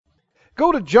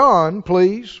Go to John,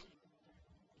 please.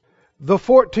 The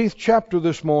 14th chapter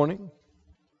this morning.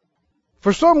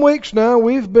 For some weeks now,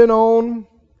 we've been on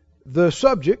the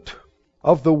subject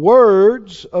of the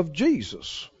words of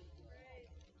Jesus.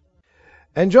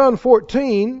 And John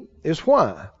 14 is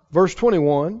why. Verse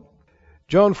 21,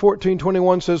 John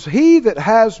 14:21 says, He that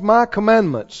has my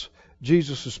commandments,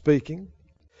 Jesus is speaking,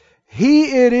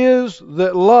 he it is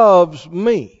that loves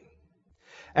me.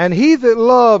 And he that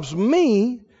loves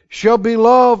me shall be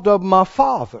loved of my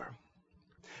Father.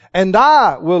 And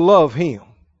I will love him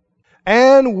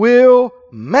and will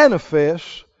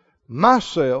manifest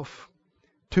myself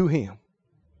to him.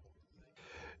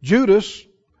 Judas,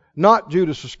 not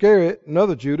Judas Iscariot,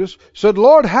 another Judas, said,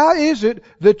 Lord, how is it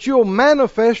that you'll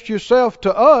manifest yourself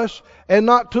to us and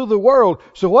not to the world?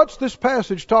 So what's this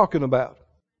passage talking about?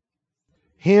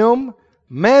 Him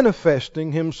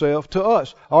manifesting himself to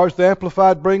us. Or as the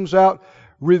Amplified brings out,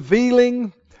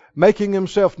 revealing, making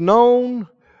himself known,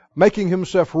 making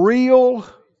himself real.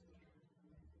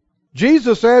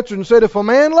 Jesus answered and said, if a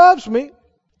man loves me,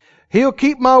 he'll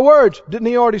keep my words. Didn't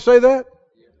he already say that?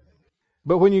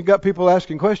 But when you've got people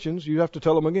asking questions, you have to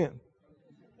tell them again.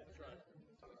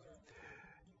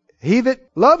 He that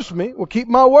loves me will keep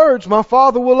my words. My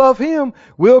Father will love him.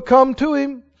 We'll come to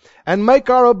him and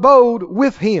make our abode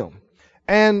with him.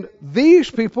 And these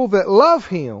people that love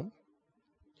him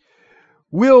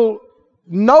will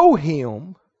know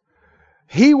him.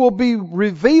 He will be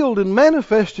revealed and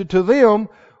manifested to them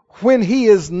when he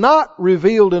is not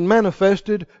revealed and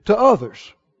manifested to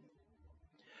others.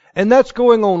 And that's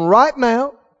going on right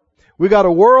now. We got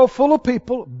a world full of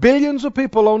people, billions of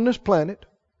people on this planet.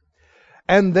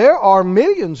 And there are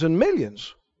millions and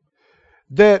millions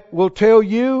that will tell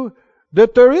you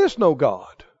that there is no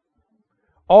God.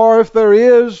 Or if there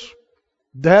is,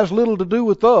 it has little to do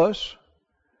with us.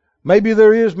 Maybe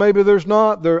there is, maybe there's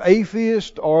not. They're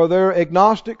atheists or they're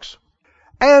agnostics.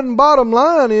 And bottom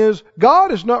line is,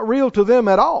 God is not real to them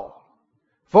at all.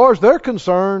 As far as they're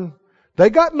concerned, they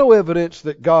got no evidence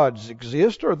that God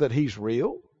exists or that He's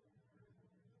real.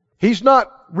 He's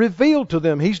not revealed to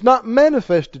them. He's not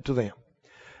manifested to them.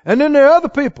 And then there are other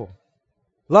people,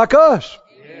 like us,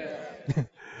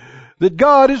 that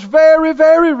God is very,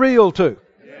 very real to.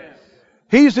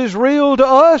 He's as real to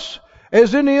us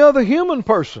as any other human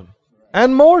person,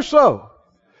 and more so.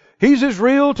 He's as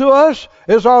real to us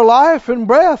as our life and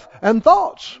breath and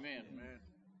thoughts.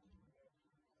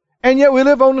 And yet we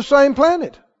live on the same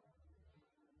planet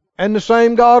and the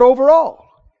same God overall.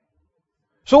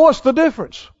 So what's the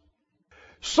difference?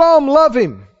 Some love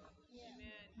Him.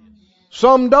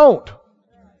 Some don't.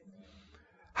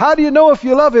 How do you know if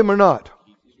you love Him or not?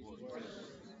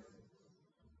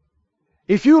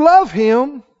 If you love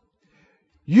Him,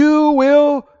 you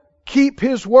will keep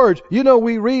His words. You know,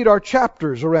 we read our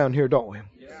chapters around here, don't we?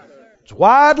 It's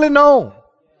widely known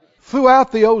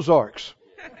throughout the Ozarks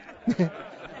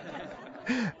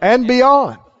and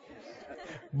beyond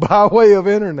by way of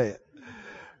internet.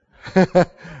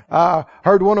 I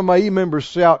heard one of my e-members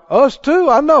shout, us too?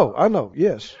 I know.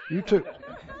 Yes, you too.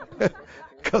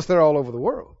 Because they're all over the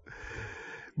world.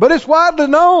 But it's widely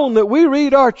known that we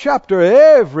read our chapter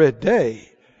every day,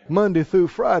 Monday through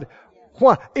Friday.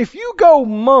 Why? If you go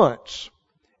months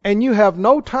and you have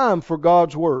no time for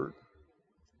God's Word,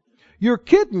 you're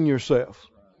kidding yourself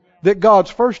that God's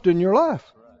first in your life.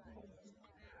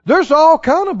 There's all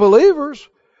kind of believers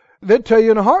that tell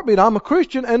you in a heartbeat, I'm a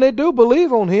Christian, and they do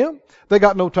believe on Him. They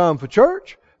got no time for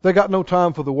church. They got no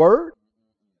time for the Word.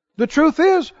 The truth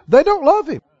is, they don't love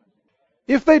Him.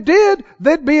 If they did,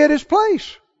 they'd be at His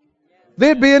place.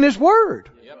 They'd be in His Word.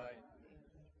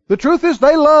 The truth is,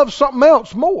 they love something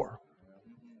else more.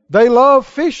 They love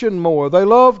fishing more. They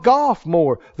love golf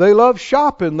more. They love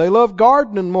shopping. They love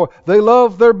gardening more. They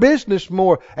love their business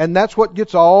more. And that's what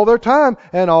gets all their time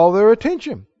and all their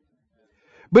attention.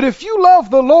 But if you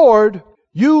love the Lord,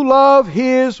 you love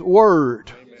His Word.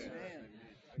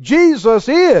 Jesus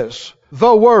is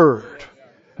the Word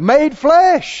made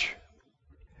flesh.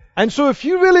 And so if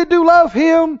you really do love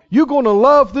Him, you're going to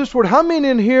love this Word. How many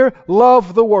in here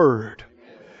love the Word?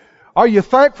 Are you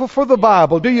thankful for the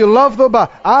Bible? Do you love the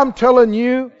Bible? I'm telling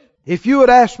you, if you had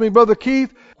asked me, Brother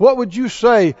Keith, what would you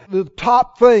say the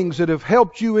top things that have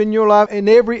helped you in your life, in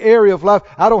every area of life?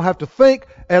 I don't have to think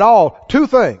at all. Two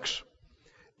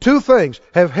things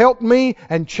have helped me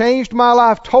and changed my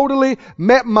life totally,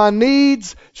 met my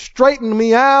needs, straightened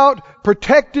me out,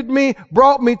 protected me,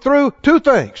 brought me through. Two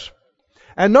things.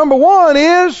 And number one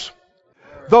is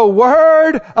the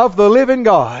Word of the living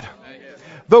God.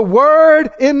 The Word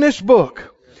in this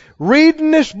book.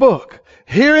 Reading this book.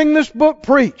 Hearing this book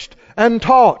preached and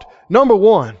taught. Number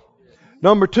one.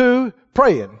 Number 2,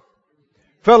 praying.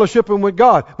 Fellowshipping with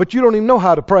God. But you don't even know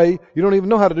how to pray. You don't even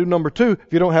know how to do number 2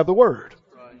 if you don't have the Word.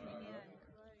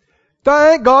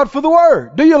 Thank God for the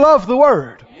Word. Do you love the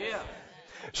Word? Yeah.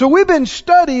 So we've been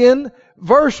studying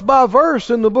verse by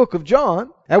verse in the book of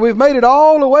John, and we've made it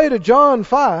all the way to John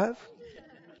 5.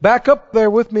 Back up there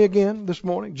with me again this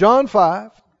morning. John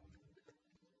 5.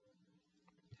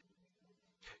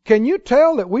 Can you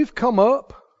tell that we've come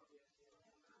up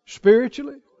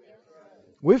spiritually?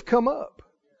 We've come up.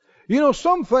 You know,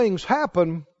 some things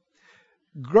happen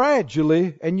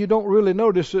gradually and you don't really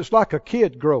notice. It's like a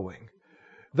kid growing.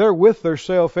 They're with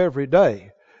themselves every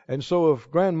day. And so if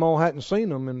grandma hadn't seen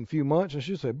them in a few months and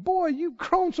she'd say, boy, you've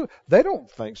grown so... They don't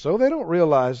think so. They don't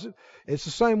realize it. It's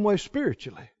the same way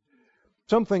spiritually.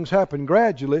 Some things happen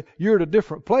gradually. You're at a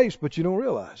different place, but you don't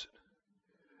realize it.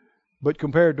 But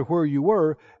compared to where you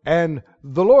were, and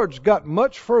the Lord's got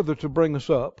much further to bring us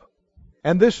up.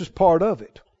 And this is part of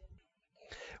it.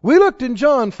 We looked in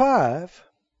John 5,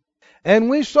 and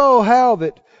we saw how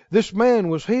that this man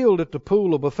was healed at the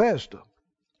pool of Bethesda.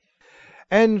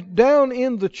 And down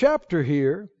in the chapter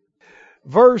here,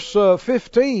 verse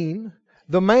 15,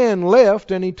 the man left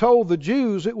and he told the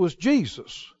Jews it was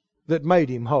Jesus that made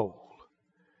him whole.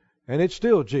 And it's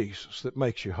still Jesus that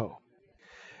makes you whole.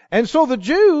 And so the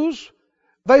Jews,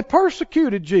 they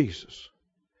persecuted Jesus.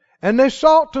 And they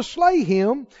sought to slay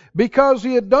him because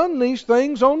he had done these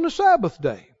things on the Sabbath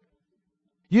day.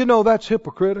 You know that's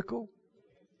hypocritical.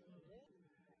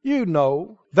 You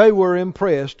know they were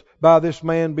impressed by this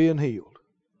man being healed.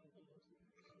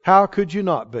 How could you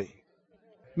not be?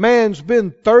 Man's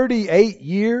been 38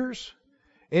 years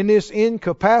in this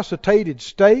incapacitated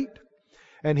state,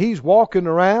 and he's walking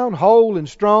around whole and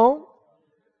strong.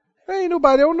 There ain't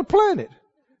nobody on the planet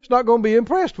that's not going to be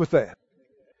impressed with that.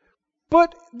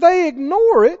 But they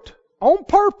ignore it on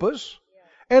purpose,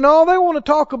 and all they want to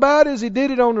talk about is he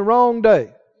did it on the wrong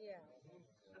day.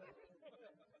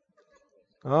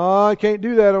 Oh, I can't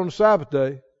do that on the Sabbath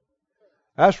day.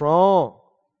 That's wrong.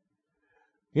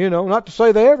 You know, not to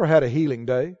say they ever had a healing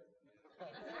day.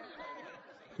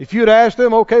 If you'd asked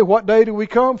them, okay, what day do we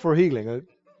come for healing?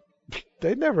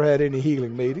 They'd never had any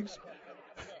healing meetings.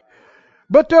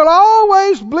 But there'll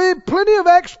always be plenty of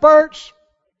experts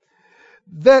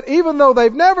that even though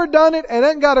they've never done it and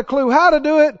ain't got a clue how to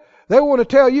do it, they want to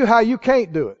tell you how you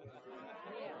can't do it.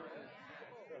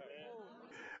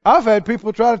 I've had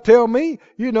people try to tell me,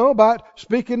 you know, about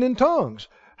speaking in tongues.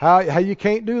 How you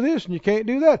can't do this and you can't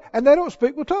do that. And they don't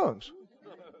speak with tongues.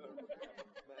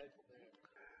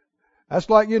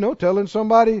 That's like, you know, telling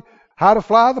somebody how to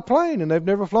fly the plane and they've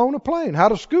never flown a plane. How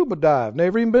to scuba dive,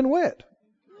 never even been wet.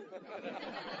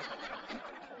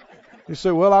 You say,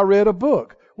 well, I read a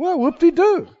book. Well,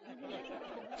 whoop-de-doo.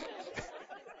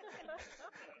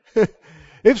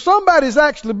 If somebody's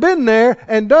actually been there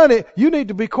and done it, you need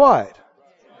to be quiet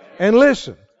and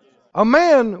listen. A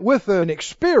man with an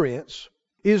experience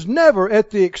is never at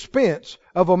the expense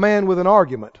of a man with an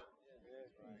argument.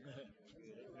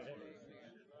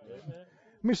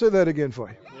 Let me say that again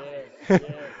for you.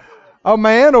 A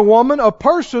man, a woman, a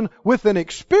person with an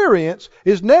experience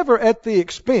is never at the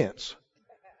expense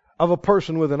of a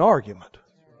person with an argument.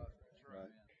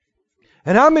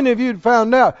 And how many of you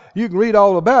found out you can read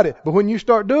all about it, but when you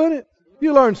start doing it,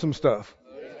 you learn some stuff.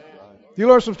 You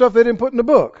learn some stuff they didn't put in the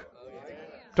book.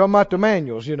 Talking about the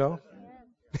manuals, you know.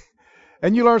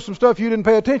 And you learn some stuff you didn't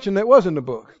pay attention that was in the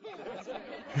book.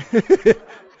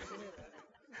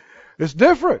 It's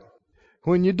different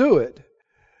when you do it.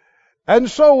 And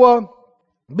so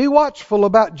be watchful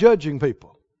about judging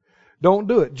people. Don't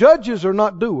do it. Judges are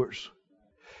not doers.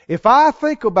 If I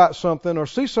think about something or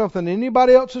see something in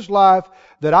anybody else's life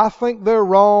that I think they're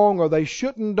wrong or they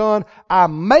shouldn't done, I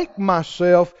make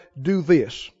myself do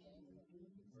this.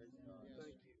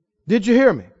 Did you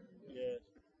hear me?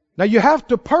 Now you have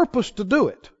to purpose to do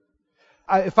it.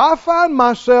 If I find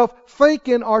myself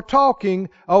thinking or talking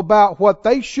about what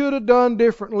they should have done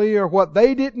differently or what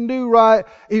they didn't do right,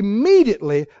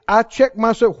 immediately I check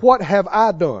myself, what have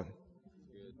I done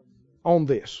on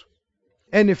this?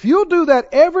 And if you'll do that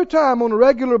every time on a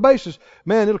regular basis,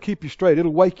 man, it'll keep you straight.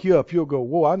 It'll wake you up. You'll go,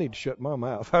 whoa, I need to shut my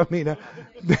mouth. I mean,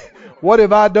 what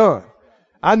have I done?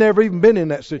 I never even been in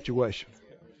that situation.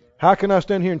 How can I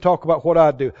stand here and talk about what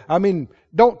I do? I mean,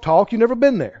 don't talk. You've never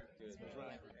been there.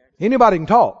 Anybody can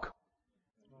talk.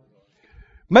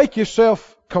 Make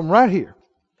yourself come right here.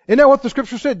 Isn't that what the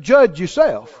scripture said? Judge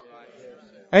yourself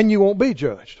and you won't be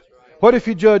judged. What if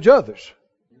you judge others?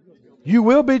 You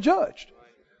will be judged.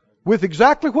 With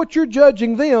exactly what you're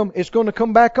judging them, it's going to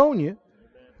come back on you.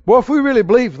 Boy, if we really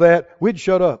believed that, we'd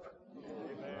shut up.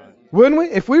 Wouldn't we?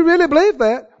 If we really believe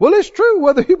that, well, it's true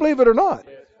whether you believe it or not.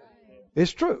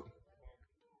 It's true.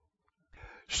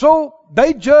 So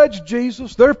they judged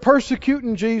Jesus. They're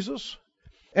persecuting Jesus.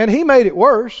 And he made it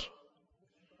worse.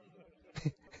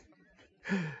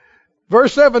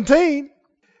 Verse 17,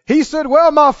 he said,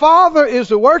 well, my Father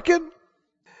is working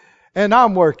and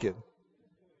I'm working.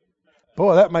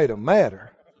 Boy, that made them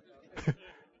madder.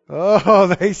 Oh,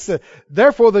 they said,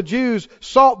 therefore the Jews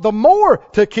sought the more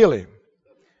to kill him.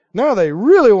 Now they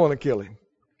really want to kill him.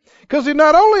 Because he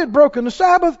not only had broken the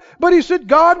Sabbath, but he said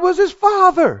God was his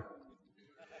Father.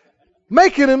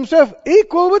 Making himself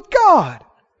equal with God.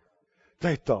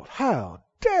 They thought, how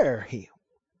dare him?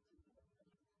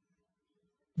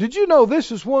 Did you know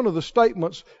this is one of the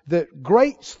statements that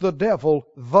grates the devil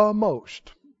the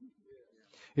most?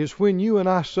 Is when you and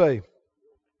I say,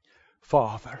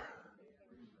 Father,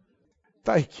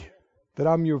 thank you that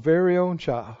I'm your very own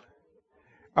child.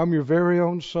 I'm your very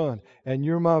own son. And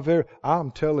you're my very...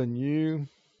 I'm telling you,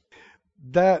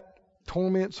 that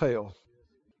torments hell.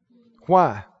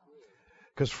 Why?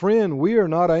 Because, friend, we are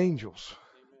not angels.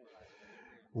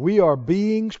 We are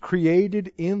beings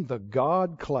created in the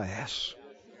God class.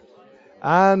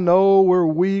 I know we're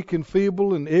weak and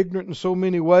feeble and ignorant in so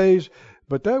many ways,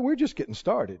 but we're just getting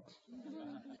started.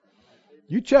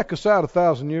 You check us out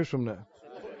 1,000 years from now.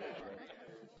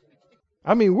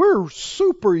 I mean, we're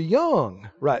super young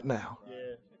right now.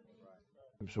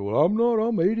 So, well, I'm not.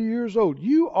 I'm 80 years old.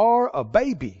 You are a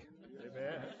baby.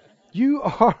 You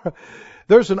are...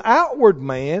 There's an outward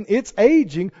man, it's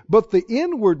aging, but the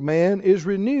inward man is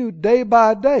renewed day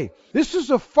by day. This is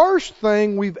the first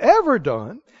thing we've ever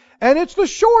done, and it's the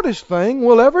shortest thing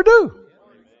we'll ever do.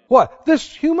 What?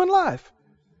 This human life.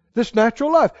 This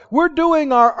natural life. We're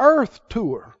doing our earth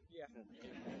tour.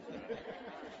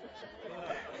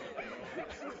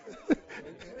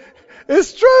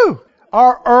 It's true.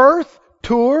 Our earth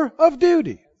tour of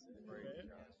duty.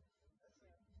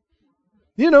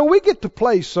 You know, we get to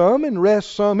play some and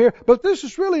rest some here, but this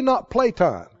is really not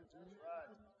playtime.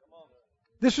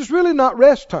 This is really not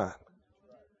rest time.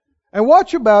 And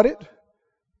watch about it.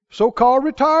 So-called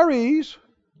retirees.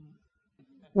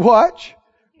 Watch.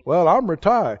 Well, I'm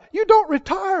retired. You don't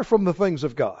retire from the things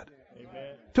of God.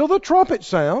 Till the trumpet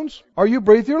sounds or you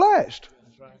breathe your last.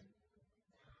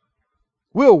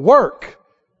 We'll work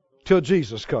till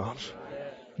Jesus comes.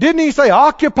 Didn't he say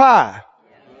occupy?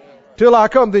 Till I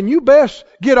come, then you best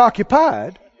get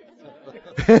occupied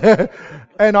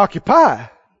and occupy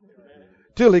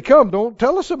till he come. Don't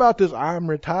tell us about this I'm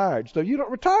retired stuff. You don't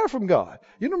retire from God.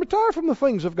 You don't retire from the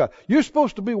things of God. You're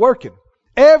supposed to be working.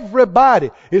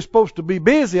 Everybody is supposed to be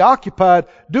busy, occupied,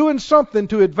 doing something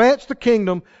to advance the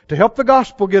kingdom, to help the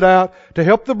gospel get out, to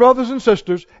help the brothers and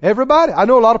sisters. Everybody. I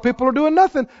know a lot of people are doing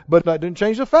nothing, but that didn't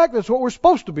change the fact that's what we're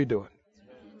supposed to be doing.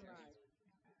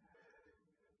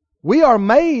 We are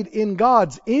made in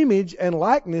God's image and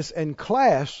likeness and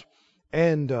class.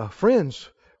 And friends,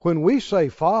 when we say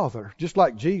Father, just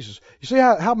like Jesus, you see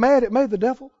how mad it made the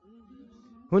devil?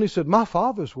 When he said, my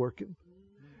Father's working.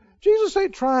 Jesus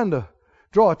ain't trying to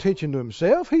draw attention to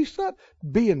himself. He's not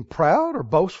being proud or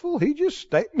boastful. He's just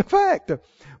stating the fact.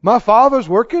 My Father's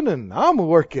working and I'm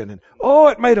working. And oh,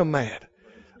 it made them mad.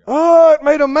 Oh, it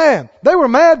made them mad. They were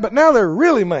mad, but now they're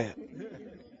really mad.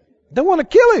 They want to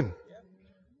kill him.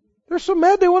 They're so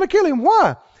mad they want to kill him.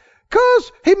 Why?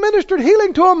 Because he ministered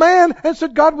healing to a man and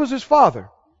said God was his father.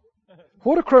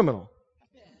 What a criminal.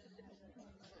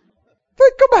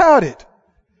 Think about it.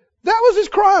 That was his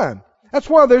crime. That's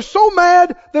why they're so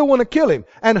mad they want to kill him.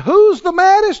 And who's the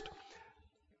maddest?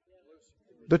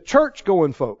 The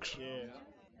church-going folks.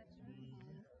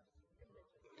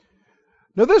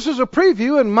 Now this is a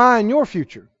preview in my and your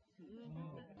future.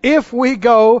 If we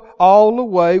go all the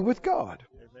way with God.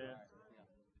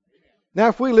 Now,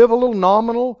 if we live a little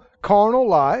nominal, carnal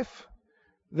life,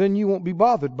 then you won't be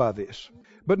bothered by this.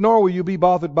 But nor will you be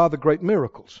bothered by the great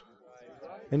miracles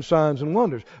and signs and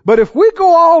wonders. But if we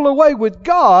go all the way with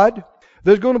God,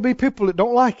 there's going to be people that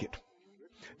don't like it.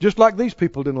 Just like these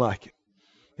people didn't like it.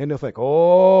 And they'll think,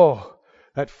 oh,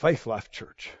 that Faith Life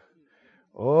Church.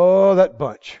 Oh, that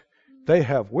bunch. They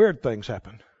have weird things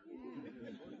happen.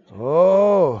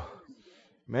 Oh,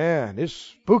 man, it's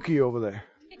spooky over there.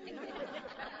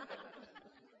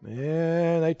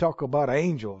 Man, they talk about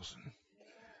angels and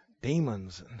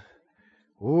demons and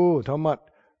talking about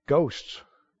ghosts,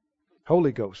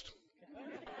 Holy Ghost.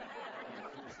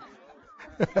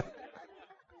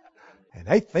 And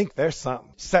they think there's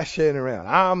something sashaying around.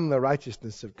 I'm the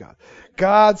righteousness of God.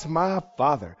 God's my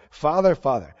Father. Father,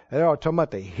 Father. And they're all talking about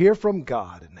they hear from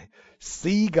God and they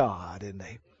see God and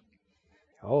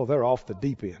they're off the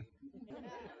deep end.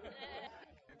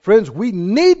 Friends, we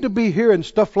need to be hearing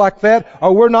stuff like that,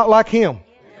 or we're not like Him.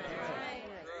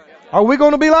 Are we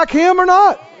going to be like Him or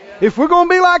not? If we're going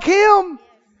to be like Him,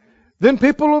 then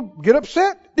people will get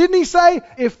upset. Didn't He say,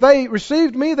 if they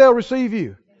received me, they'll receive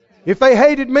you? If they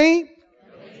hated me,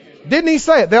 didn't He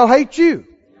say it? They'll hate you.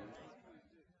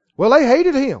 Well, they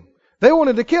hated Him. They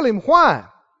wanted to kill Him. Why?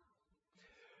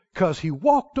 Because He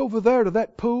walked over there to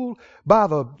that pool by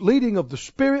the leading of the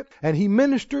Spirit, and He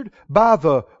ministered by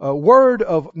the word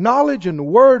of knowledge and the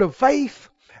word of faith.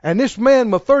 And this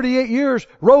man with 38 years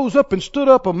rose up and stood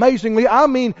up amazingly. I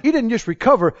mean, he didn't just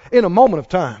recover in a moment of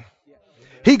time.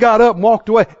 He got up and walked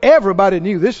away. Everybody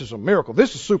knew this is a miracle.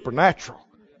 This is supernatural.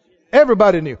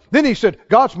 Everybody knew. Then he said,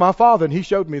 God's my Father, and He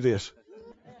showed me this.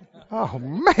 Oh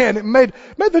man, it made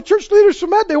the church leaders so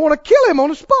mad they want to kill him on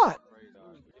the spot.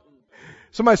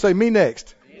 Somebody say, me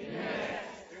next. Me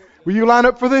next. Will you line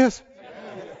up for this?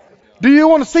 Yes. Do you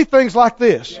want to see things like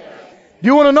this? Yes. Do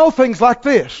you want to know things like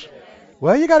this? Yes.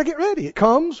 Well, you got to get ready. It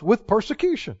comes with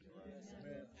persecution.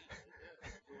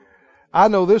 I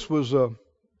know this was, this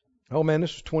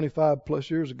was 25 plus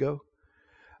years ago.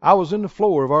 I was in the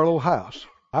floor of our little house.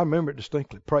 I remember it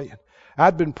distinctly, praying.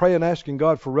 I'd been praying, asking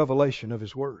God for revelation of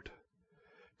His Word,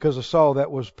 because I saw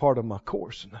that was part of my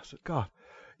course. And I said, God,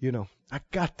 I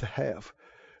got to have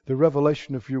the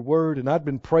revelation of Your Word. And I'd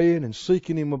been praying and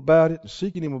seeking Him about it and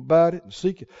seeking Him about it and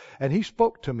seeking. And He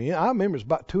spoke to me. I remember it was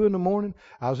about 2 a.m.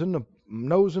 I was in the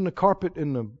nose in the carpet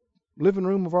in the living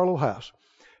room of our little house.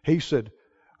 He said,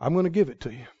 I'm going to give it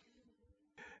to you.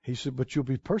 He said, but you'll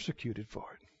be persecuted for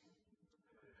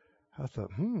it. I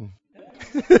thought,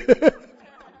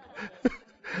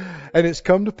 And it's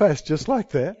come to pass just like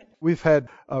that. We've had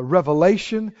a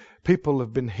revelation. People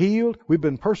have been healed. We've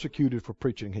been persecuted for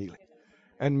preaching healing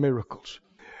and miracles.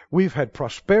 We've had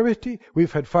prosperity.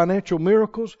 We've had financial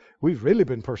miracles. We've really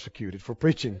been persecuted for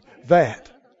preaching that.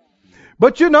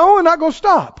 But we're not going to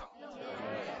stop.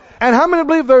 And how many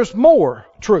believe there's more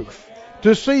truth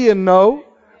to see and know?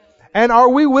 And are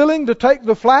we willing to take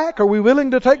the flack? Are we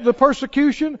willing to take the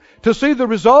persecution to see the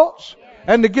results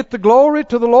and to get the glory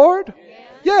to the Lord?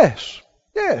 Yes.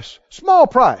 Yes. Small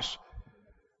price.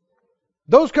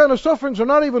 Those kind of sufferings are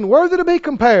not even worthy to be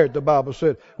compared, the Bible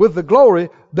said, with the glory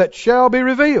that shall be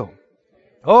revealed.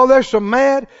 Oh, they're so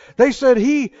mad. They said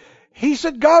he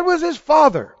said God was his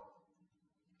father.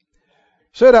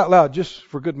 Say it out loud just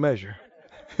for good measure.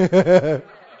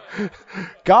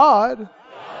 God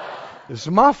is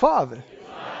my Father,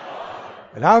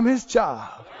 and I'm His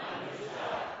child.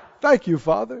 Thank you,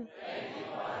 Father.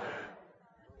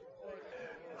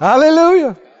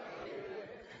 Hallelujah.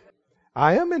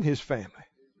 I am in His family.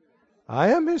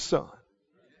 I am His son.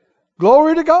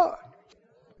 Glory to God.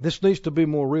 This needs to be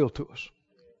more real to us.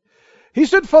 He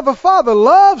said, for the Father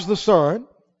loves the Son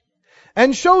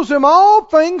and shows Him all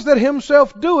things that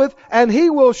Himself doeth, and He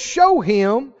will show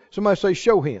Him. Somebody say,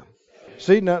 show Him.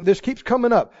 See, now this keeps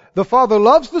coming up. The Father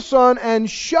loves the Son and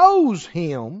shows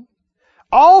Him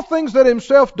all things that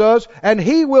Himself does, and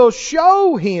He will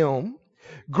show Him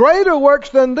greater works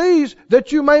than these,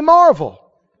 that you may marvel.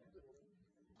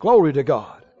 Glory to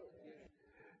God.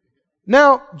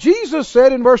 Now, Jesus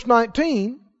said in verse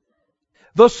 19,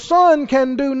 the Son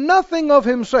can do nothing of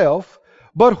Himself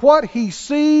but what He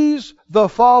sees the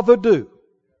Father do.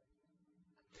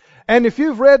 And if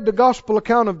you've read the Gospel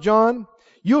account of John,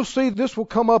 you'll see this will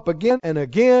come up again and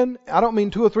again. I don't mean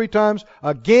 2 or 3 times.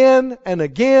 Again and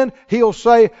again, He'll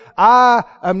say, I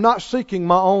am not seeking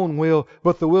my own will,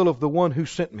 but the will of the one who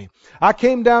sent me. I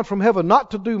came down from heaven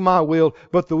not to do my will,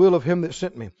 but the will of Him that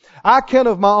sent me. I can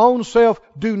of my own self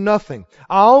do nothing.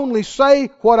 I only say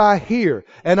what I hear,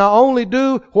 and I only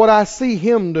do what I see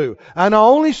Him do. And I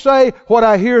only say what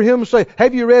I hear Him say.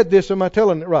 Have you read this? Am I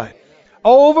telling it right?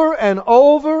 Over and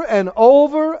over and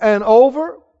over and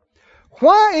over.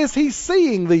 Why is He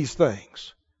seeing these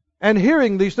things and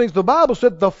hearing these things? The Bible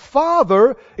said the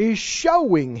Father is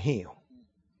showing Him.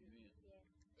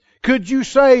 Could you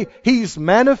say He's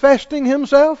manifesting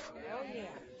Himself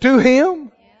to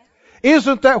him?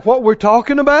 Isn't that what we're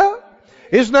talking about?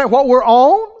 Isn't that what we're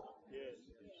on?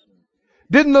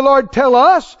 Didn't the Lord tell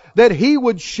us that He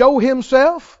would show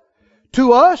Himself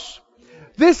to us?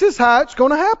 This is how it's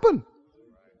going to happen.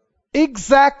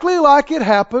 Exactly like it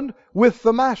happened with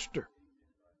the Master.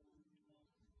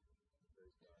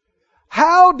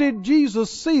 How did Jesus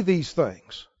see these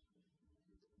things?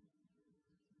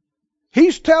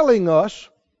 He's telling us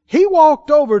He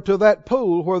walked over to that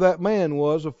pool where that man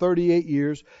was of 38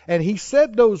 years, and He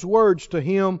said those words to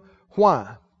him.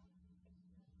 Why?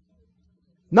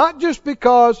 Not just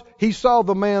because He saw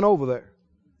the man over there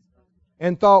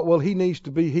and thought, well, he needs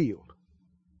to be healed.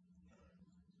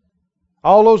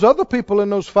 All those other people in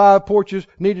those 5 porches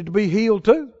needed to be healed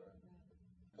too.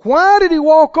 Why did He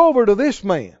walk over to this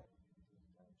man?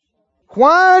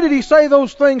 Why did He say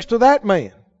those things to that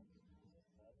man?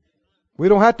 We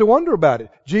don't have to wonder about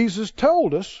it. Jesus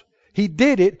told us He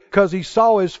did it because He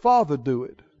saw His Father do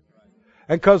it.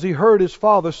 And because He heard His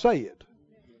Father say it.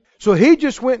 So He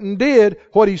just went and did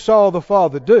what He saw the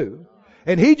Father do.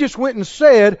 And He just went and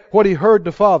said what He heard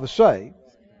the Father say.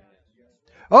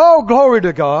 Oh, glory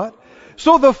to God.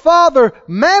 So the Father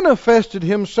manifested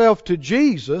Himself to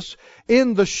Jesus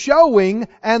in the showing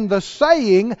and the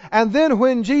saying, and then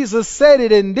when Jesus said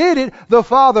it and did it, the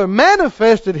Father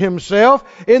manifested Himself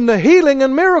in the healing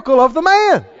and miracle of the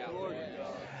man.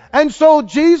 And so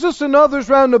Jesus and others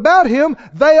round about Him,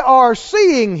 they are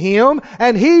seeing Him,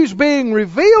 and He's being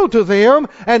revealed to them,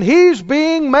 and He's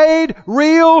being made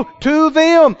real to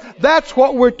them. That's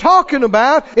what we're talking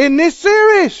about in this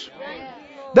series.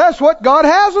 That's what God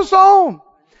has us on.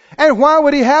 And why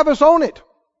would He have us on it?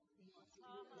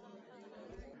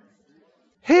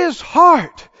 His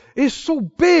heart is so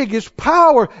big, His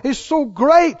power is so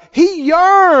great. He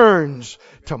yearns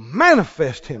to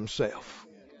manifest Himself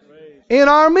in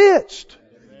our midst,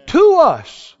 to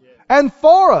us, and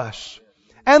for us,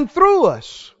 and through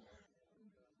us.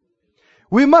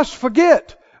 We must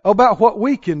forget about what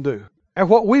we can do and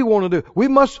what we want to do. We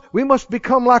must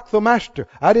become like the Master.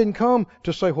 I didn't come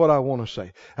to say what I want to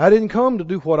say. I didn't come to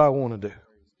do what I want to do.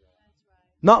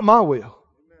 Not my will.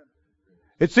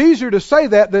 It's easier to say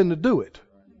that than to do it.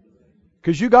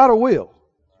 Because you got a will.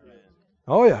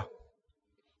 Oh yeah.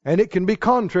 And it can be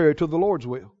contrary to the Lord's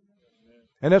will.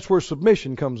 And that's where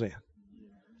submission comes in.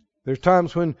 There's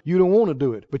times when you don't want to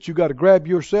do it, but you got to grab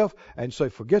yourself and say,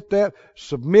 forget that,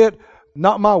 submit,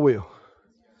 not my will.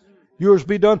 Yours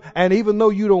be done. And even though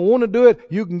you don't want to do it,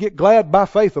 you can get glad by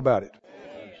faith about it.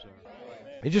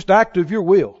 It's just an act of your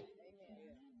will.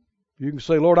 You can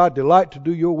say, Lord, I delight to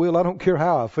do your will. I don't care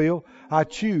how I feel. I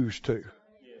choose to.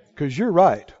 Because you're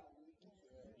right.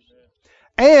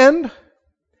 And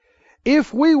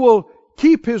if we will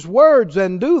keep His words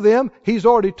and do them, He's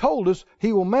already told us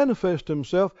He will manifest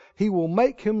Himself. He will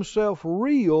make Himself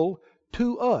real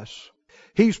to us.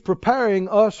 He's preparing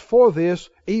us for this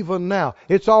even now.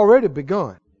 It's already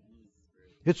begun.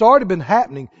 It's already been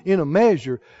happening in a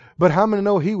measure. But how many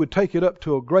know He would take it up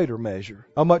to a greater measure,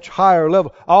 a much higher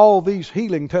level? All these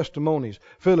healing testimonies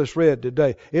Phyllis read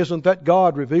today, isn't that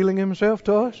God revealing Himself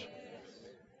to us?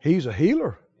 He's a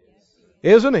healer,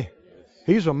 isn't He?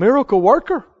 He's a miracle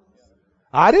worker.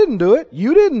 I didn't do it.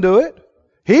 You didn't do it.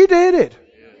 He did it.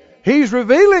 He's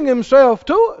revealing Himself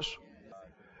to us.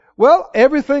 Well,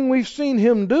 everything we've seen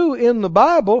Him do in the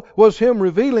Bible was Him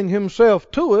revealing Himself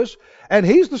to us, and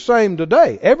He's the same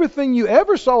today. Everything you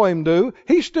ever saw Him do,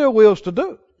 He still wills to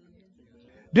do.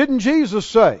 Didn't Jesus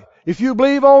say, if you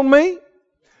believe on me,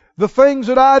 the things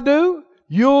that I do,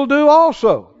 you'll do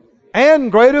also.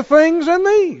 And greater things than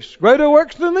these. Greater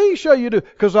works than these shall you do,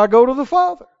 because I go to the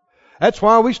Father. That's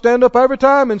why we stand up every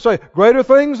time and say, greater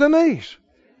things than these.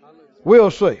 We'll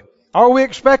see. Are we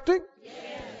expecting?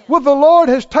 Well, the Lord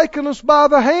has taken us by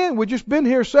the hand. We've just been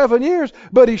here 7 years,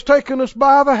 but He's taken us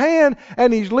by the hand,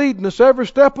 and He's leading us every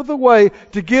step of the way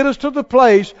to get us to the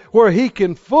place where He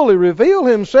can fully reveal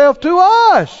Himself to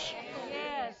us.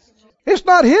 Yes. It's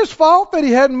not His fault that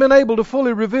He hadn't been able to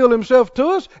fully reveal Himself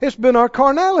to us. It's been our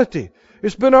carnality.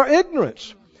 It's been our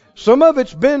ignorance. Some of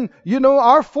it's been,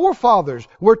 our forefathers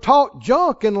were taught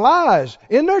junk and lies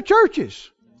in their churches.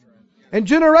 And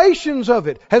generations of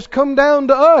it has come down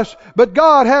to us. But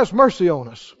God has mercy on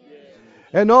us.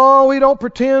 And no, we don't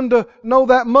pretend to know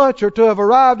that much or to have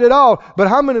arrived at all. But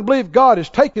how many believe God has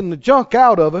taken the junk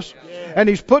out of us and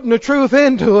He's putting the truth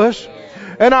into us?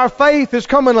 And our faith is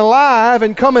coming alive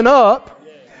and coming up.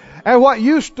 And what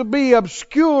used to be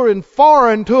obscure and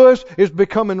foreign to us is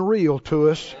becoming real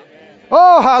to us.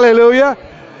 Oh, hallelujah.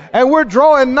 And we're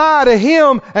drawing nigh to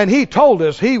Him, and He told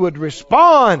us He would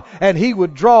respond and He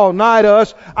would draw nigh to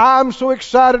us. I'm so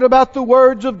excited about the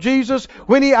words of Jesus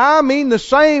when the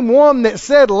same one that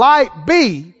said, light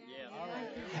be,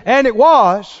 and it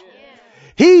was.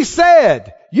 He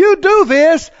said, you do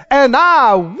this and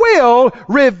I will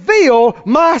reveal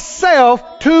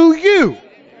myself to you.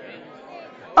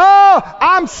 Oh,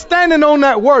 I'm standing on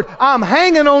that word. I'm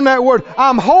hanging on that word.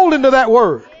 I'm holding to that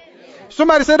word.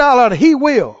 Somebody said out loud, He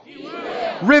will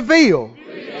reveal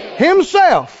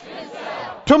Himself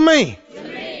to me.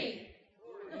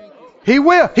 He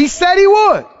will. He said He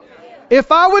would.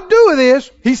 If I would do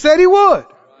this, He said He would.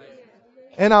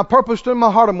 And I purposed in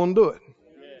my heart, I'm going to do it.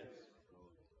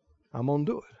 I'm going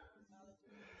to do it.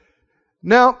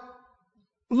 Now,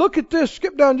 look at this.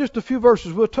 Skip down just a few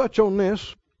verses. We'll touch on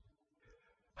this.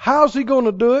 How's He going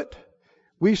to do it?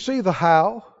 We see the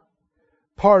how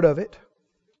part of it.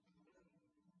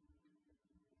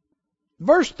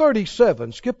 Verse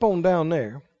 37, skip on down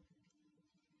there.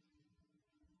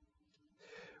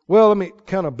 Well, let me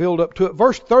kind of build up to it.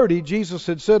 Verse 30, Jesus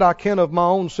had said, I can of my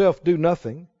own self do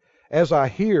nothing. As I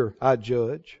hear, I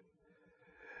judge.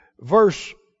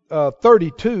 Verse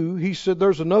 32, He said,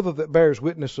 there's another that bears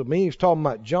witness of me. He's talking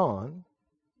about John.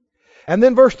 And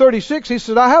then verse 36, He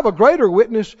said, I have a greater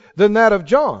witness than that of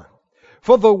John.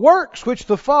 For the works which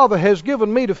the Father has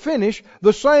given me to finish,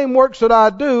 the same works that I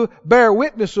do, bear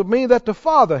witness of me that the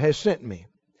Father has sent me.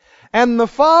 And the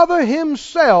Father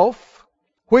Himself,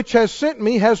 which has sent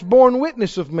me, has borne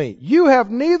witness of me. You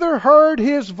have neither heard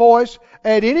His voice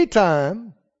at any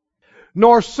time,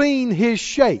 nor seen His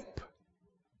shape.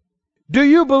 Do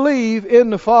you believe in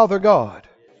the Father God?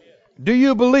 Do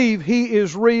you believe He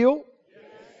is real?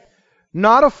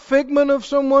 Not a figment of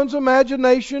someone's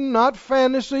imagination, not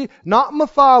fantasy, not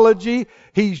mythology.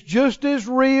 He's just as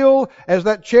real as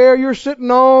that chair you're sitting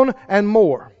on and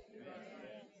more.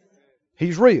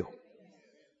 He's real.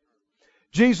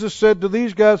 Jesus said to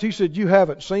these guys, He said, you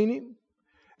haven't seen Him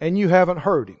and you haven't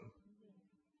heard Him.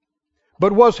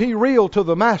 But was He real to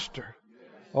the Master?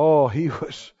 Oh, He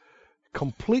was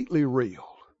completely real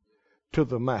to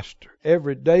the Master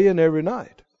every day and every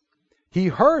night. He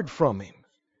heard from Him.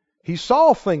 He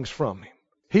saw things from Him.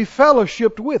 He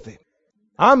fellowshiped with Him.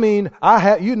 I mean,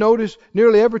 you notice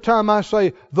nearly every time I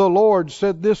say, the Lord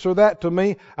said this or that to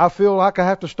me, I feel like I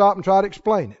have to stop and try to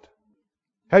explain it.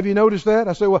 Have you noticed that?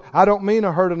 I say, well, I don't mean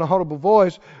I heard an audible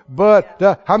voice, but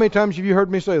how many times have you heard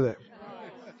me say that?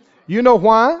 You know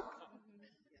why?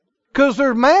 Because there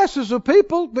are masses of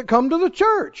people that come to the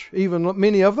church, even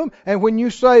many of them, and when you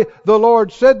say, the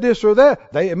Lord said this or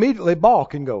that, they immediately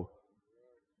balk and go,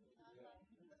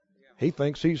 he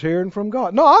thinks he's hearing from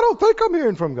God. No, I don't think I'm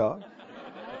hearing from God.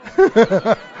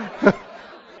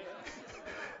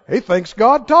 He thinks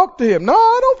God talked to him. No,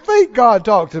 I don't think God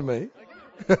talked to me.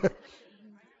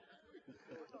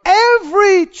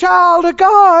 Every child of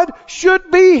God should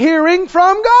be hearing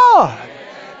from God.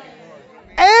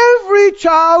 Every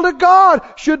child of God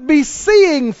should be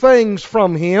seeing things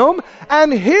from Him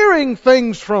and hearing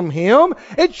things from Him.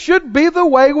 It should be the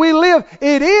way we live.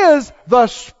 It is the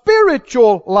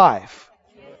spiritual life.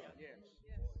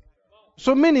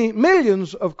 So many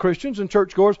millions of Christians and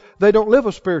churchgoers, they don't live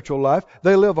a spiritual life.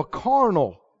 They live a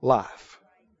carnal life.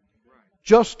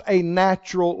 Just a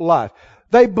natural life.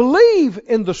 They believe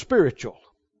in the spiritual,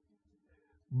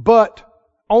 but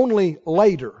only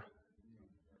later.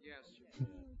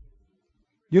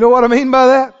 You know what I mean by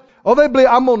that? Oh, they believe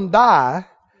I'm going to die,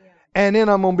 and then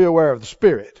I'm going to be aware of the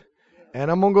Spirit. And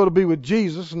I'm going to go to be with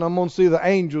Jesus, and I'm going to see the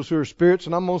angels who are spirits,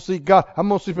 and I'm going to see God. I'm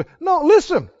going to see... No,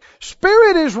 listen.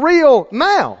 Spirit is real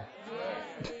now.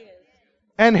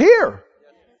 And here.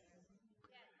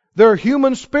 There are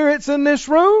human spirits in this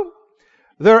room.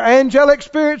 There are angelic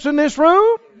spirits in this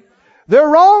room. There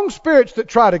are wrong spirits that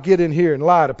try to get in here and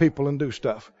lie to people and do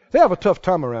stuff. They have a tough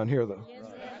time around here, though.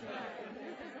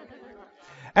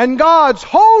 And God's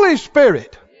Holy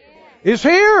Spirit is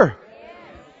here.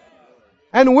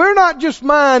 And we're not just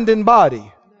mind and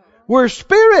body. We're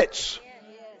spirits.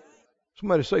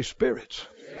 Somebody say spirits.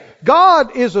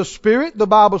 God is a spirit, the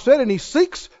Bible said, and He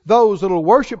seeks those that will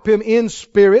worship Him in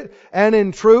spirit and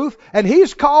in truth. And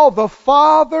He's called the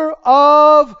Father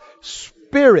of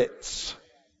spirits.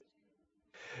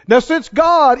 Now, since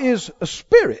God is a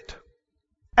spirit,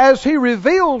 as He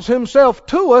reveals Himself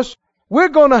to us, we're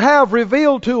going to have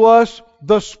revealed to us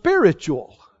the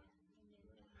spiritual.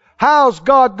 How's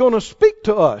God going to speak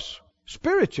to us?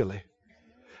 Spiritually.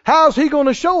 How's He going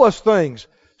to show us things?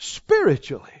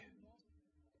 Spiritually.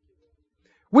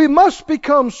 We must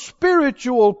become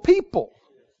spiritual people.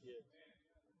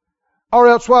 Or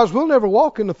elsewise we'll never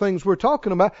walk in the things we're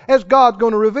talking about as God's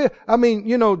going to reveal. I mean,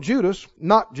 you know, Judas,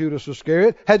 not Judas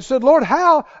Iscariot, had said, Lord,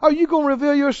 how are you going to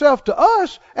reveal yourself to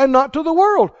us and not to the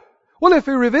world? Well, if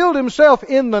He revealed Himself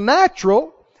in the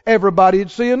natural,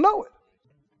 everybody'd see and know it.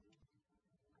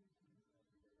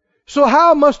 So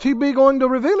how must He be going to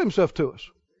reveal Himself to us?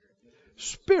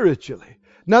 Spiritually.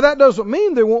 Now that doesn't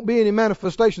mean there won't be any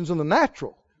manifestations in the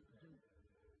natural.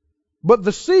 But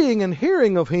the seeing and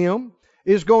hearing of Him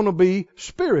is going to be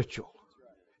spiritual.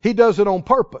 He does it on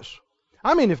purpose.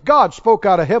 I mean, if God spoke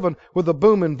out of heaven with a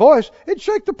booming voice, it'd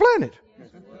shake the planet.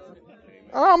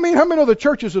 I mean, how many of the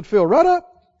churches would fill right up?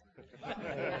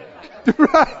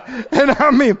 Right? And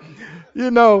I mean,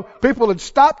 you know, people would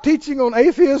stop teaching on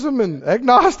atheism and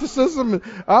agnosticism.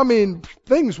 I mean,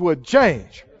 things would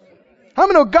change. How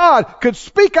many of God could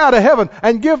speak out of heaven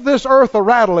and give this earth a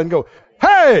rattle and go,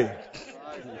 hey!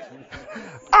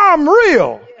 I'm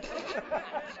real.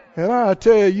 And I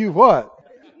tell you what,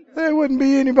 there wouldn't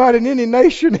be anybody in any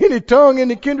nation, any tongue,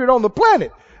 any kindred on the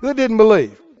planet that didn't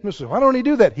believe. Listen, why don't he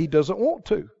do that? He doesn't want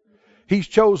to. He's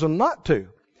chosen not to.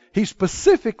 He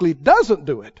specifically doesn't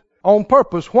do it on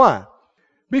purpose. Why?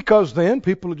 Because then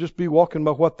people would just be walking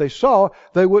by what they saw.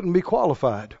 They wouldn't be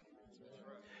qualified.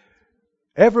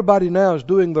 Everybody now is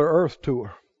doing their earth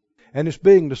tour. And it's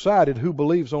being decided who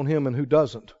believes on him and who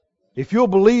doesn't. If you'll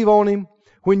believe on him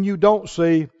when you don't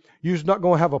see, you're not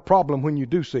going to have a problem when you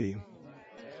do see him.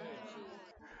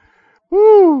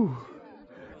 Woo!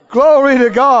 Glory to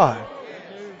God.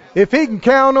 If he can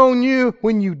count on you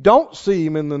when you don't see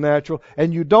him in the natural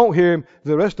and you don't hear him,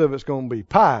 the rest of it's going to be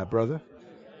pie, brother.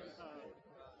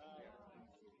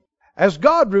 As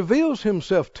God reveals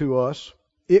himself to us,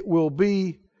 it will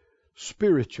be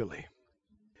spiritually.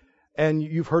 And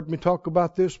you've heard me talk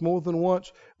about this more than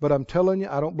once, but I'm telling you,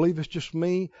 I don't believe it's just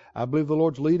me. I believe the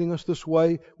Lord's leading us this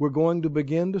way. We're going to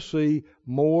begin to see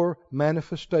more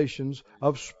manifestations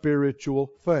of spiritual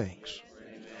things.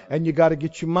 And you got to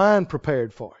get your mind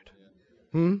prepared for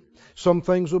it. Some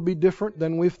things will be different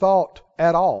than we've thought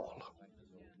at all.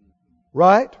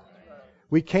 Right?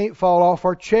 We can't fall off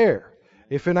our chair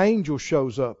if an angel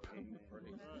shows up.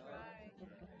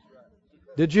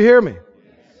 Did you hear me?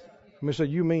 Somebody said,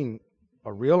 you mean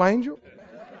a real angel?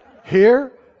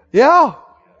 Here? Yeah.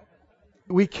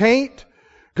 We can't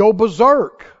go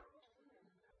berserk.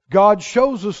 God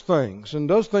shows us things and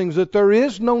does things that there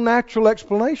is no natural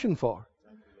explanation for.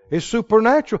 It's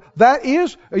supernatural. That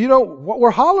is, what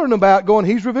we're hollering about, going,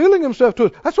 he's revealing himself to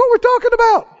us. That's what we're talking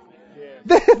about.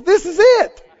 Yeah. This is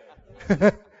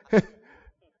it.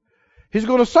 He's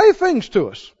going to say things to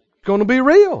us. It's going to be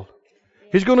real.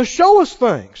 He's going to show us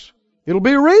things. It'll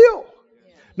be real.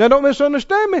 Now don't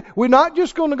misunderstand me. We're not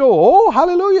just going to go, oh,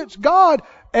 hallelujah, it's God.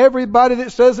 Everybody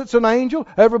that says it's an angel,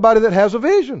 everybody that has a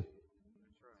vision.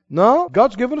 No,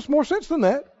 God's given us more sense than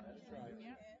that.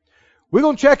 We're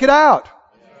going to check it out.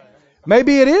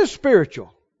 Maybe it is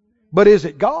spiritual, but is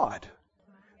it God?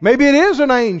 Maybe it is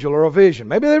an angel or a vision.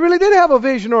 Maybe they really did have a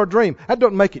vision or a dream. That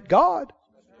doesn't make it God.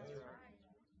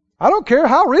 I don't care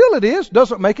how real it is,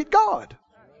 doesn't make it God.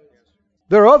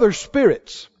 There are other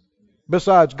spirits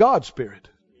besides God's spirit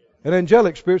and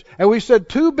angelic spirits. And we said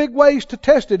 2 big ways to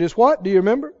test it is what? Do you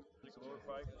remember?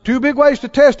 2 big ways to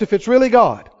test if it's really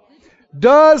God.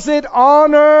 Does it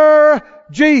honor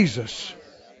Jesus?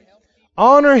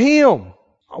 Honor Him.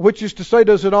 Which is to say,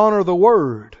 does it honor the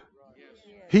Word?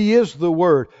 He is the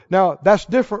Word. Now, that's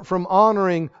different from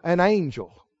honoring an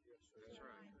angel.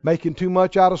 Making too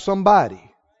much out of somebody.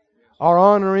 Or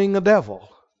honoring a devil.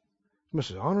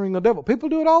 Mrs. Honoring a devil. People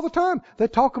do it all the time. They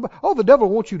talk about, the devil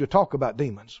wants you to talk about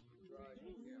demons.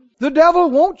 The devil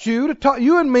wants you to talk,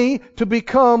 you and me to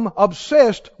become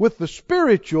obsessed with the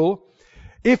spiritual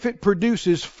if it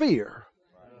produces fear.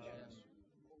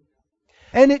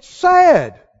 And it's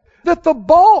sad that the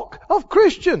bulk of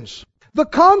Christians, the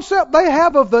concept they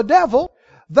have of the devil,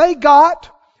 they got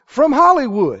from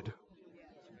Hollywood.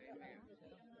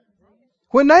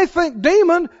 When they think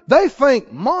demon, they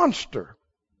think monster.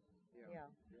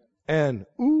 And,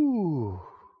 ooh,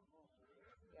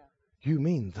 you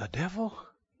mean the devil?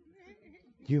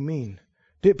 You mean,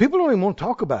 people don't even want to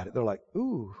talk about it. They're like,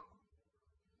 ooh,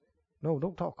 no,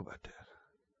 don't talk about that.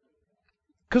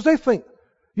 Because they think,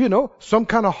 some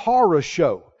kind of horror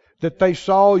show that they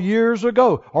saw years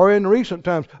ago or in recent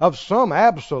times of some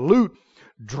absolute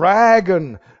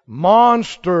dragon,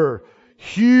 monster,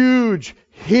 huge,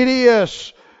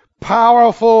 hideous,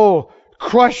 powerful,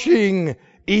 crushing,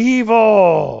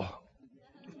 evil.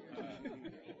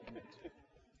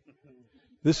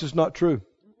 This is not true.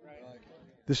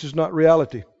 This is not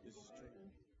reality.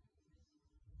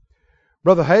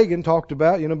 Brother Hagin talked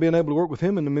about, being able to work with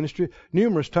him in the ministry.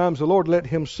 Numerous times the Lord let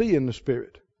him see in the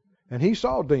Spirit. And he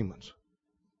saw demons.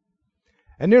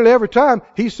 And nearly every time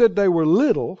he said they were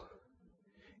little,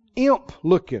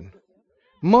 imp-looking,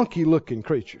 monkey-looking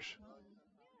creatures.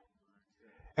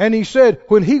 And he said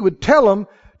when he would tell them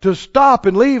to stop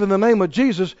and leave in the name of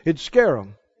Jesus, it'd scare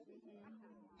them.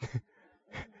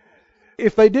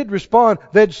 If they did respond,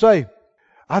 they'd say,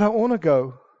 I don't want to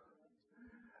go.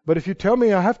 But if you tell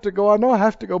me I have to go, I know I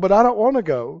have to go, but I don't want to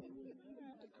go.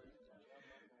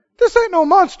 This ain't no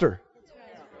monster.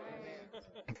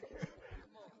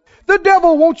 The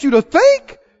devil wants you to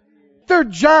think they're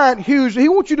giant, huge. He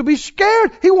wants you to be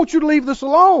scared. He wants you to leave this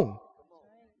alone.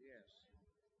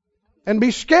 And be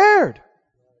scared.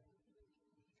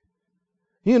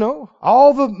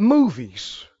 All the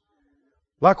movies.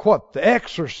 Like what? The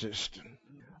Exorcist.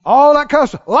 All that kind of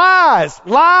stuff. Lies,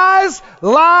 lies,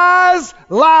 lies,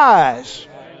 lies.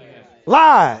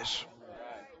 Lies.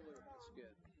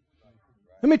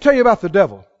 Let me tell you about the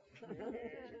devil.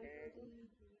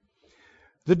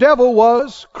 The devil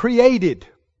was created.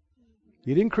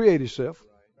 He didn't create himself.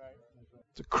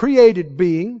 It's a created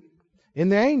being in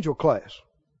the angel class.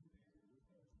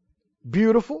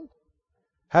 Beautiful.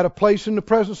 Had a place in the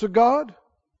presence of God.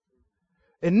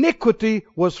 Iniquity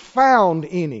was found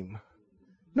in him.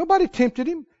 Nobody tempted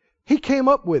him. He came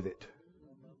up with it.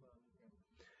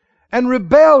 And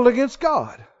rebelled against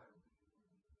God.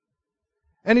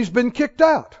 And he's been kicked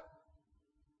out.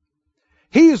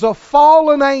 He's a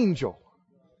fallen angel.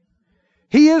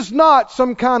 He is not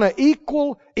some kind of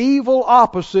equal evil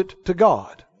opposite to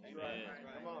God.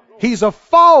 He's a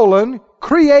fallen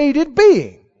created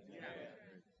being.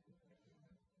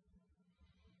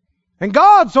 And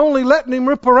God's only letting him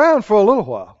rip around for a little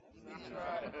while.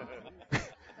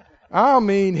 I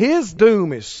mean, his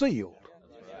doom is sealed.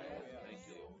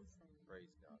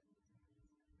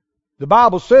 The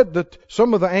Bible said that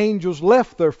some of the angels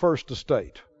left their first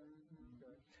estate.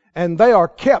 And they are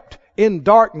kept in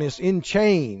darkness, in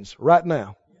chains right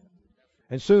now.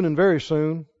 And soon and very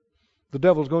soon, the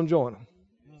devil's going to join them.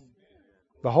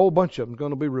 The whole bunch of them is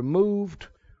going to be removed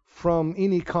from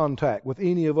any contact with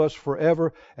any of us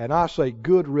forever. And I say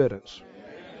good riddance.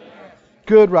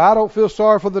 Good. I don't feel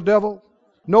sorry for the devil.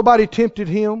 Nobody tempted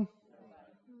him.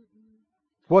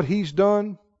 What he's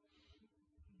done,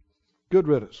 good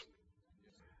riddance.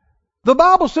 The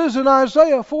Bible says in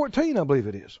Isaiah 14, I believe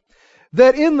it is,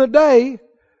 that in the day,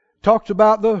 talks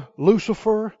about the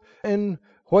Lucifer and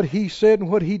what he said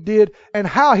and what he did and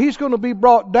how he's going to be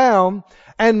brought down,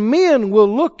 and men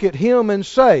will look at him and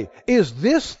say, is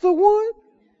this the one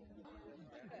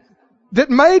that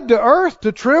made the earth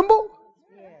to tremble?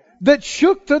 That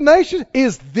shook the nations?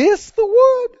 Is this the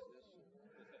one?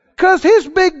 Because his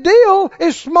big deal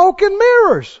is smoke and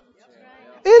mirrors.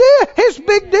 It is. His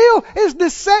big deal is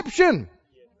deception.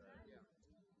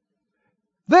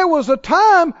 There was a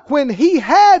time when he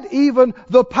had even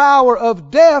the power of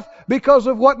death because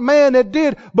of what man had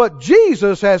did. But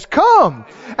Jesus has come.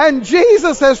 And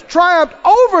Jesus has triumphed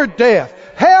over death,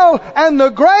 hell, and the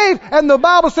grave. And the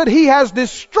Bible said he has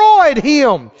destroyed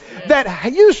him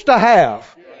that used to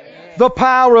have the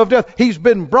power of death. He's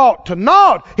been brought to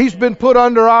naught. He's been put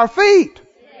under our feet.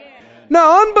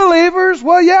 Now, unbelievers,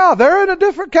 well, yeah, they're in a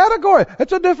different category.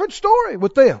 It's a different story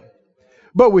with them.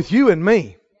 But with you and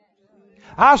me,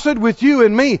 I said with you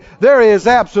and me, there is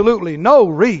absolutely no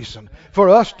reason for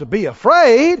us to be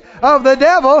afraid of the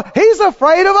devil. He's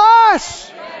afraid of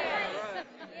us.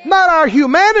 Not our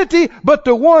humanity, but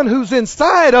the one who's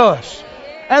inside us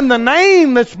and the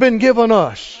name that's been given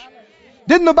us.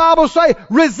 Didn't the Bible say,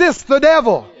 resist the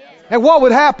devil? And what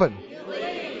would happen?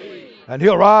 And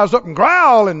he'll rise up and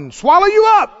growl and swallow you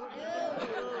up.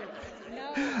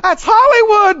 That's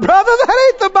Hollywood, brother.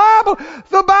 That ain't the Bible.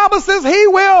 The Bible says he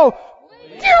will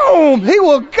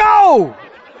go.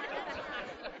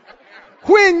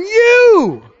 When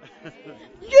you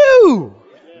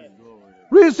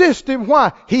resist him.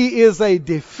 Why? He is a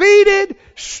defeated,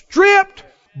 stripped,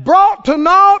 brought to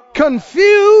naught,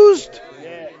 confused,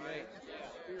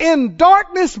 in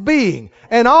darkness being.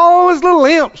 And all his little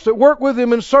imps that work with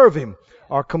him and serve him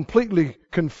are completely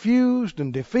confused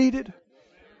and defeated.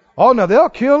 Oh, now they'll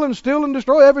kill and steal and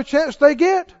destroy every chance they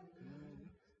get.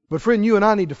 But friend, you and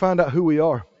I need to find out who we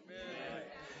are.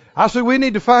 I said we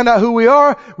need to find out who we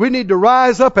are. We need to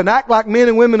rise up and act like men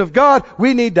and women of God.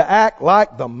 We need to act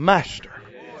like the Master.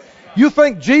 You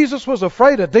think Jesus was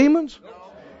afraid of demons?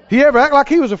 He ever act like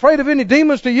he was afraid of any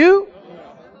demons to you?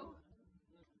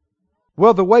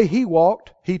 Well, the way he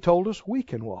walked, he told us we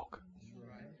can walk.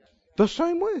 The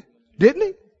same way. Didn't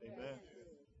he?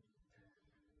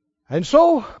 And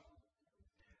so,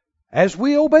 as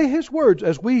we obey his words,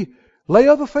 as we lay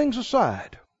other things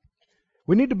aside,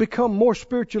 we need to become more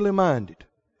spiritually minded,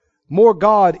 more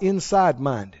God inside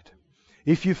minded.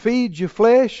 If you feed your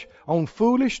flesh on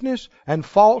foolishness and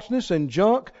falseness and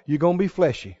junk, you're going to be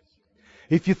fleshy.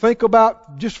 If you think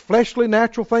about just fleshly,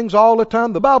 natural things all the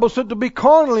time, the Bible said to be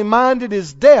carnally minded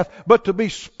is death, but to be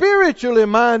spiritually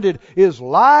minded is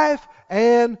life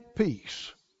and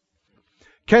peace.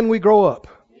 Can we grow up?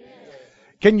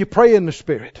 Can you pray in the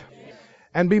Spirit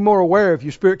and be more aware of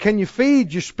your spirit? Can you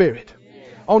feed your spirit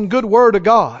on good Word of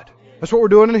God? That's what we're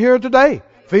doing in here today.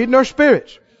 Feeding our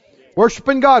spirits.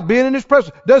 Worshiping God. Being in His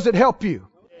presence. Does it help you?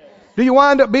 Do you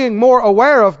wind up being more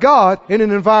aware of God in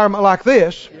an environment like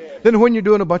this than when you're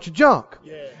doing a bunch of junk?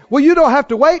 Well, you don't have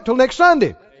to wait till next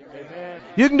Sunday.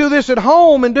 You You can do this at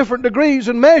home in different degrees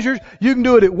and measures. You can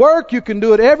do it at work. You can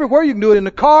do it everywhere. You can do it in the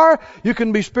car. You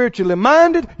can be spiritually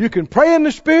minded. You can pray in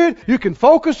the Spirit. You can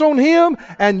focus on Him.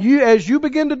 And as you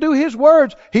begin to do His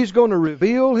words, He's going to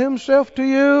reveal Himself to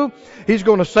you. He's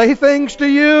going to say things to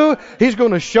you. He's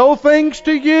going to show things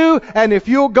to you. And if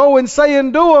you'll go and say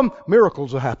and do them,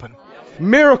 miracles will happen.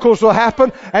 Miracles will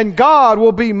happen, and God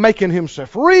will be making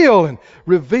Himself real and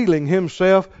revealing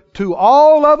Himself to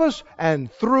all of us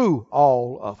and through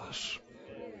all of us.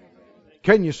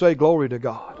 Can you say glory to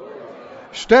God?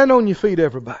 Stand on your feet,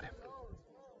 everybody.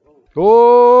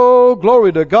 Oh,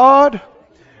 glory to God.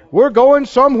 We're going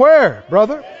somewhere,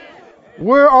 brother.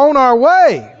 We're on our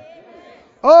way.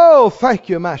 Oh, thank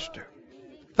you, Master.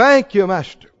 Thank you,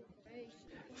 Master.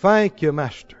 Thank you,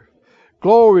 Master.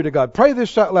 Glory to God. Pray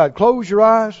this out loud. Close your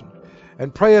eyes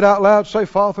and pray it out loud. Say,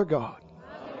 Father God,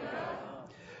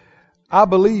 I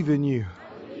believe in you.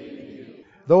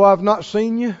 Though I've not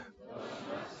seen you,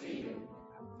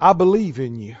 I believe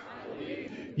in you.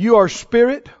 You are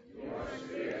spirit,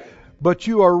 but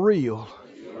you are real.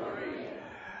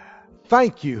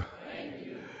 Thank you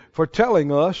for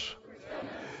telling us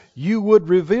you would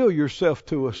reveal yourself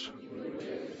to us.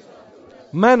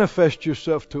 Manifest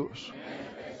yourself to us.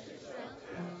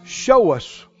 Show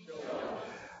us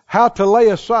how to lay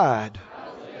aside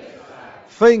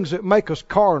things that make us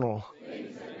carnal,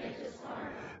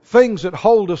 things that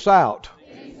hold us out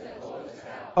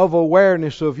of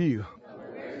awareness of you.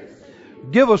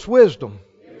 Give us wisdom,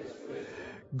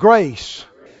 grace,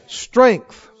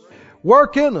 strength.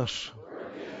 Work in us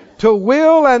to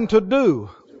will and to do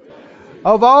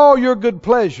of all your good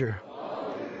pleasure,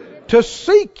 to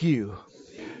seek you,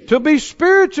 to be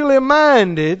spiritually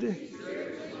minded,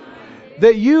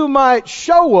 that you might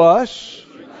show us,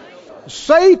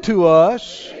 say to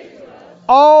us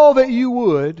all that you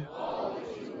would.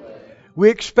 We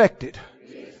expect it.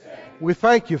 We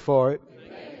thank you for it.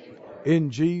 In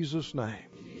Jesus' name.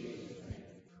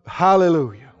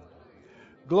 Hallelujah.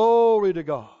 Glory to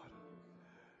God.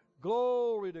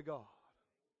 Glory to God.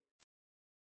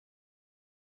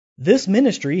 This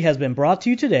ministry has been brought to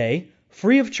you today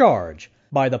free of charge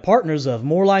by the partners of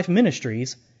More Life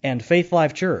Ministries and Faith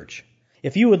Life Church.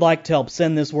 If you would like to help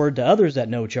send this word to others at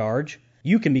no charge,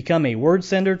 you can become a word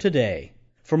sender today.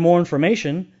 For more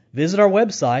information, visit our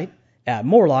website at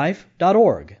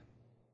morelife.org.